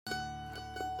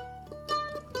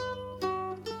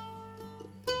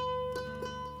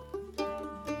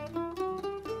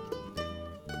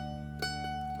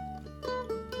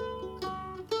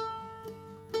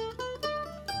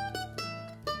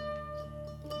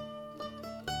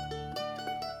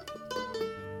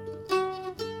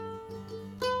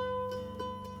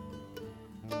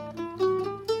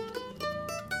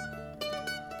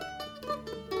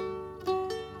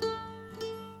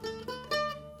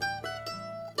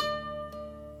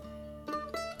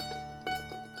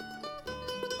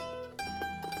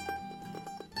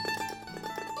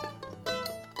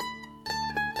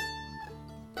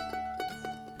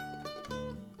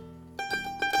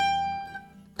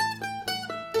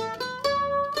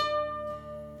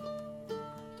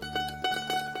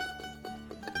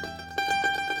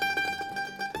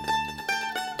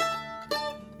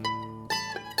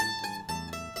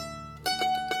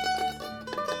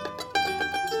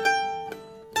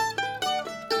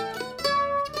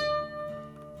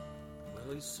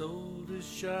sold his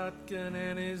shotgun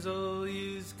and his old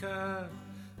used car.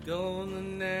 Going to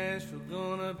Nashville,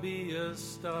 gonna be a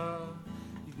star.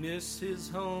 He missed his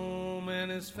home and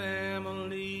his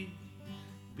family.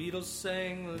 Beatles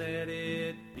sang Let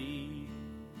It Be.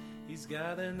 He's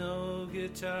got an old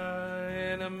guitar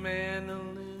and a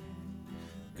mandolin.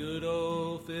 Good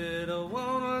old fiddle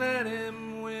won't let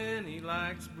him win. He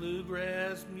likes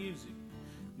bluegrass music,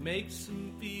 makes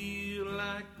him feel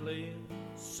like playing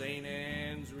St.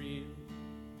 Anne's Reel.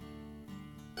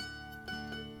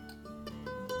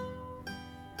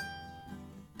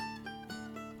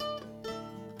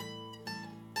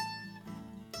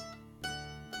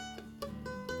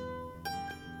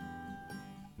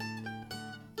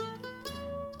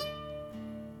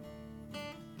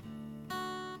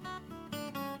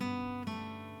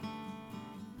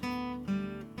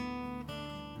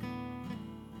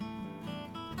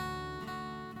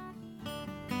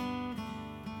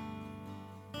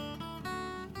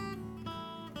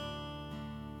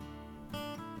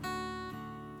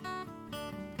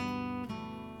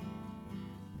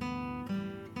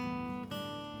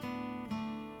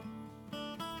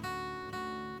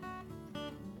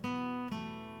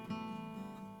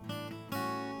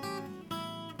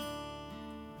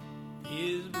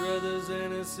 His brothers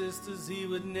and his sisters he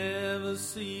would never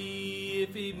see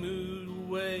if he moved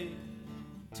away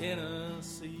to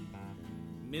Tennessee.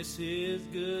 Miss his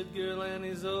good girl and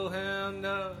his old hound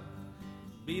dog.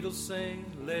 Beatles sang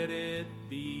Let It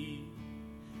Be.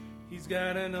 He's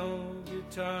got an old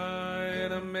guitar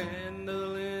and a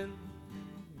mandolin.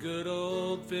 Good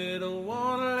old fiddle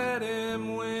won't let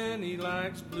him win. He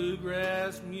likes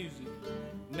bluegrass music,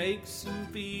 makes him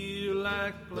feel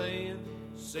like playing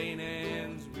St.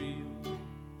 Anne's Reel.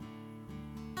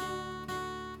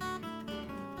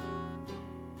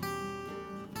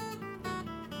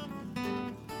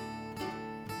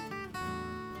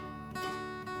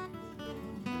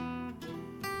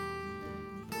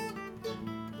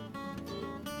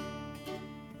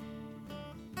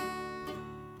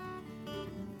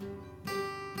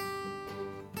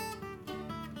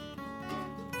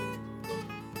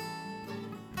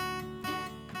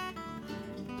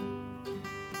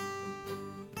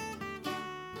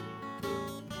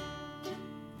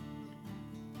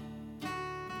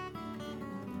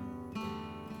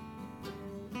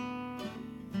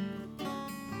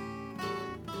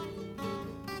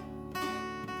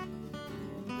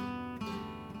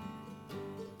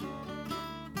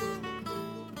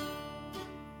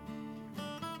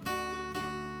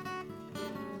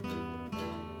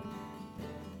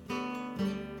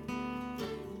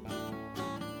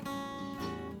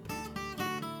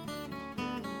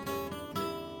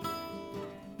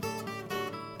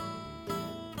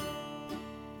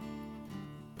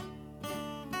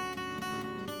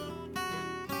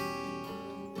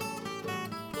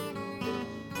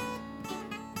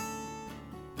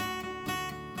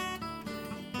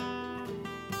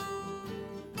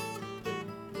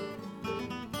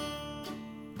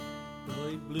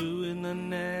 Blew in the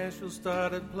Nashville,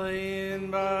 started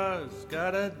playing bars.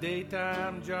 Got a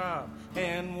daytime job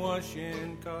and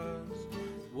washing cars.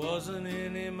 Wasn't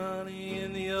any money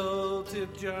in the old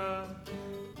tip jar.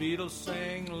 Beatles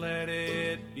sang Let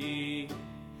It Be.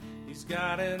 He's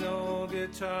got an old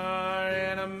guitar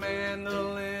and a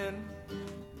mandolin.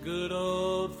 Good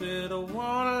old fiddle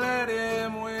won't let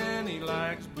him win. He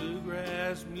likes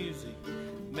bluegrass music,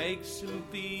 makes him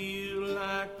feel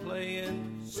like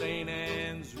playing St.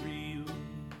 Anne's Reel.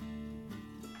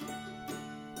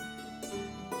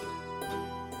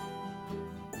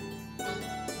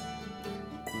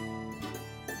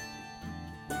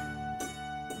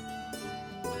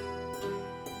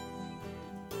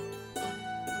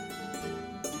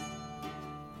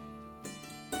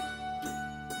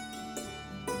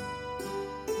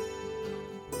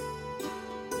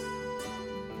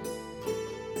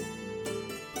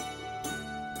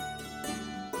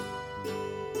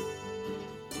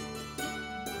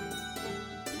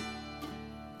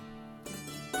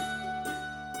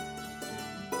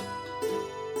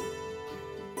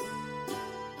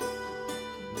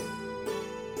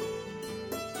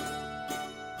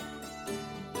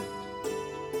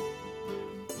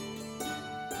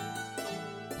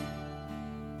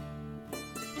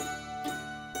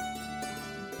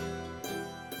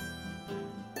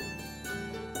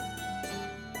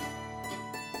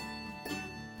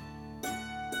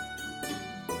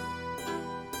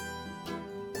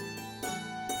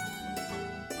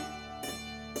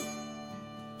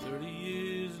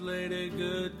 Later,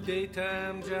 good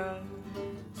daytime job.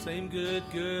 Same good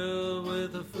girl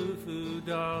with a foo-foo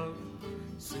dog.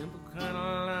 Simple kind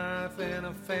of life and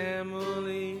a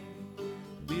family.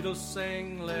 Beatles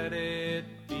sang Let It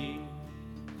Be.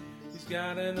 He's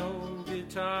got an old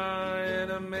guitar and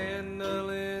a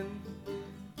mandolin.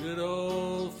 Good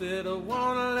old fiddle,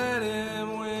 wanna let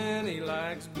him win. He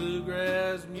likes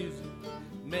bluegrass music,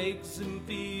 makes him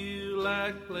feel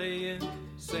like playing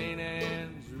St.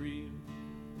 Anne's